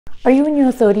Are you in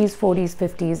your 30s, 40s,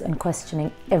 50s and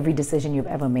questioning every decision you've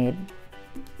ever made?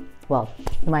 Well,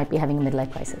 you might be having a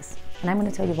midlife crisis. And I'm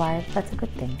going to tell you why that's a good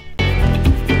thing.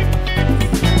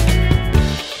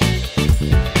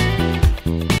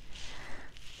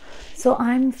 So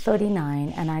I'm 39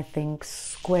 and I think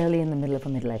squarely in the middle of a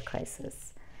midlife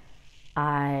crisis.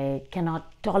 I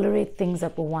cannot tolerate things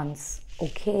that were once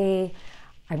okay.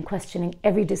 I'm questioning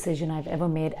every decision I've ever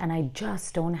made, and I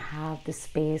just don't have the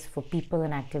space for people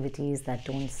and activities that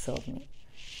don't serve me.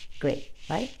 Great,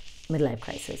 right? Midlife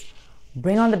crisis.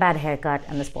 Bring on the bad haircut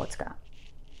and the sports car.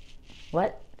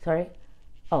 What? Sorry?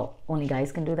 Oh, only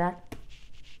guys can do that?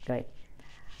 Great.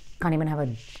 Can't even have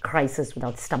a crisis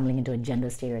without stumbling into a gender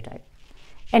stereotype.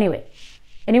 Anyway,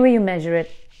 any way you measure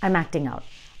it, I'm acting out.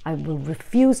 I will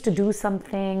refuse to do some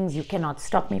things. You cannot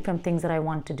stop me from things that I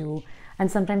want to do. And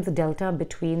sometimes the delta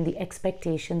between the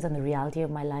expectations and the reality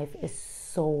of my life is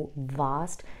so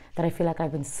vast that I feel like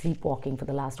I've been sleepwalking for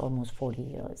the last almost 40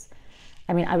 years.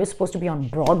 I mean, I was supposed to be on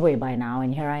Broadway by now,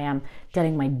 and here I am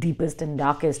telling my deepest and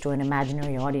darkest to an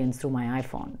imaginary audience through my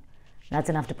iPhone. That's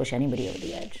enough to push anybody over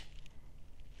the edge.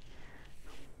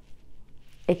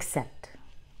 Except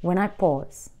when I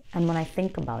pause and when I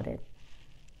think about it,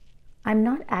 I'm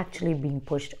not actually being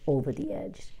pushed over the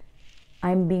edge.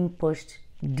 I'm being pushed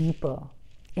deeper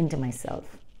into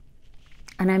myself.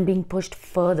 And I'm being pushed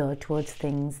further towards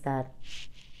things that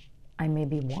I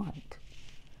maybe want.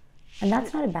 And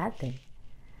that's not a bad thing.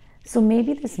 So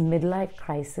maybe this midlife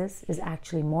crisis is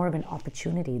actually more of an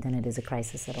opportunity than it is a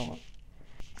crisis at all.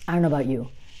 I don't know about you,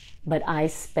 but I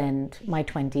spent my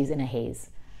 20s in a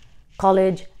haze.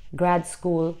 College, grad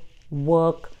school,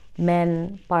 work,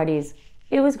 men, parties.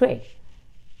 It was great.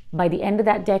 By the end of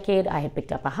that decade, I had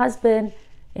picked up a husband.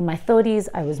 In my 30s,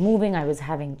 I was moving, I was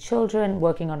having children,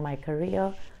 working on my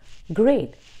career.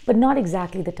 Great, but not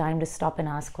exactly the time to stop and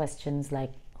ask questions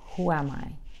like, who am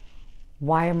I?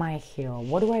 Why am I here?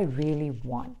 What do I really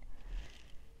want?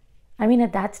 I mean,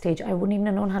 at that stage, I wouldn't even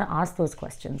have known how to ask those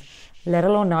questions, let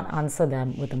alone not answer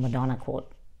them with a Madonna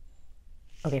quote.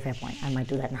 Okay, fair point. I might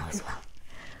do that now as well.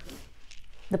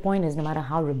 The point is, no matter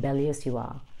how rebellious you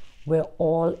are, we're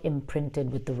all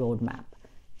imprinted with the roadmap.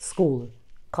 School,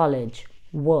 college,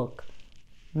 work,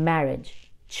 marriage,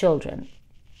 children.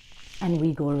 And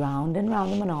we go round and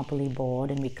round the Monopoly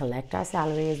board and we collect our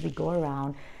salary as we go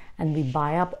around and we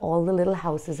buy up all the little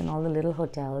houses and all the little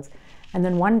hotels. And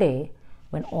then one day,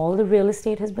 when all the real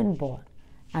estate has been bought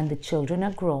and the children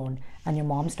are grown and your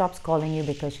mom stops calling you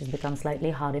because she's become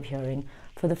slightly hard of hearing,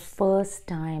 for the first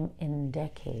time in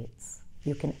decades,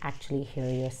 you can actually hear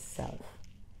yourself.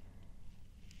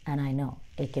 And I know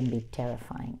it can be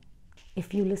terrifying.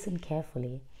 If you listen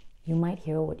carefully, you might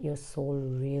hear what your soul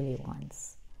really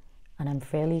wants. And I'm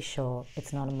fairly sure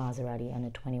it's not a Maserati and a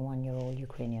 21-year-old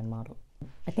Ukrainian model.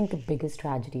 I think the biggest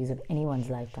tragedies of anyone's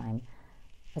lifetime,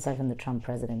 aside from the Trump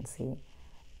presidency,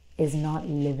 is not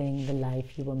living the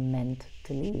life you were meant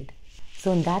to lead.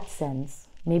 So in that sense,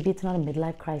 maybe it's not a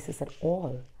midlife crisis at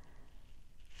all.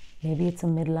 Maybe it's a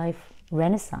midlife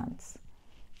renaissance.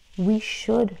 We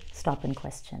should stop and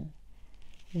question.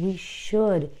 We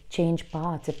should change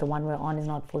paths if the one we're on is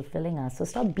not fulfilling us. So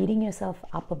stop beating yourself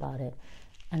up about it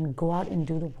and go out and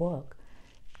do the work.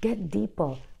 Get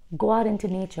deeper. Go out into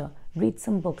nature. Read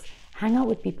some books. Hang out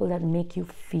with people that make you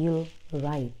feel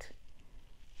right.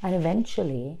 And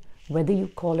eventually, whether you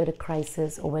call it a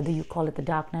crisis or whether you call it the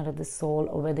dark night of the soul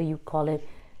or whether you call it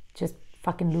just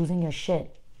fucking losing your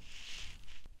shit,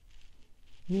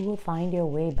 you will find your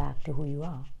way back to who you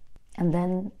are. And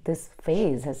then this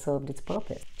phase has served its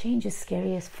purpose. Change is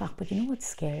scary as fuck, but you know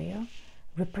what's scarier?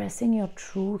 Repressing your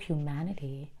true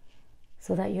humanity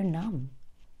so that you're numb.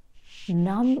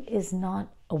 Numb is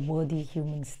not a worthy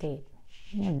human state.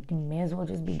 You may as well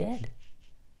just be dead,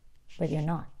 but you're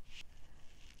not.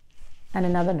 And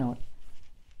another note,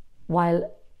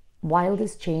 while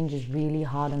this change is really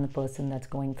hard on the person that's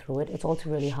going through it, it's also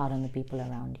really hard on the people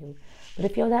around you. But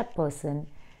if you're that person,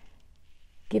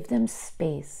 give them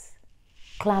space.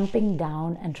 Clamping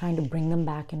down and trying to bring them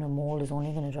back in a mold is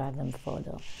only going to drive them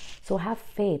further. So have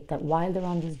faith that while they're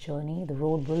on this journey, the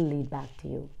road will lead back to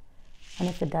you. And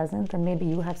if it doesn't, then maybe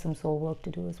you have some soul work to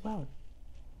do as well.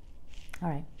 All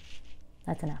right,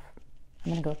 that's enough.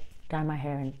 I'm going to go dye my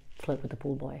hair and flirt with the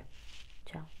pool boy.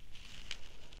 Ciao.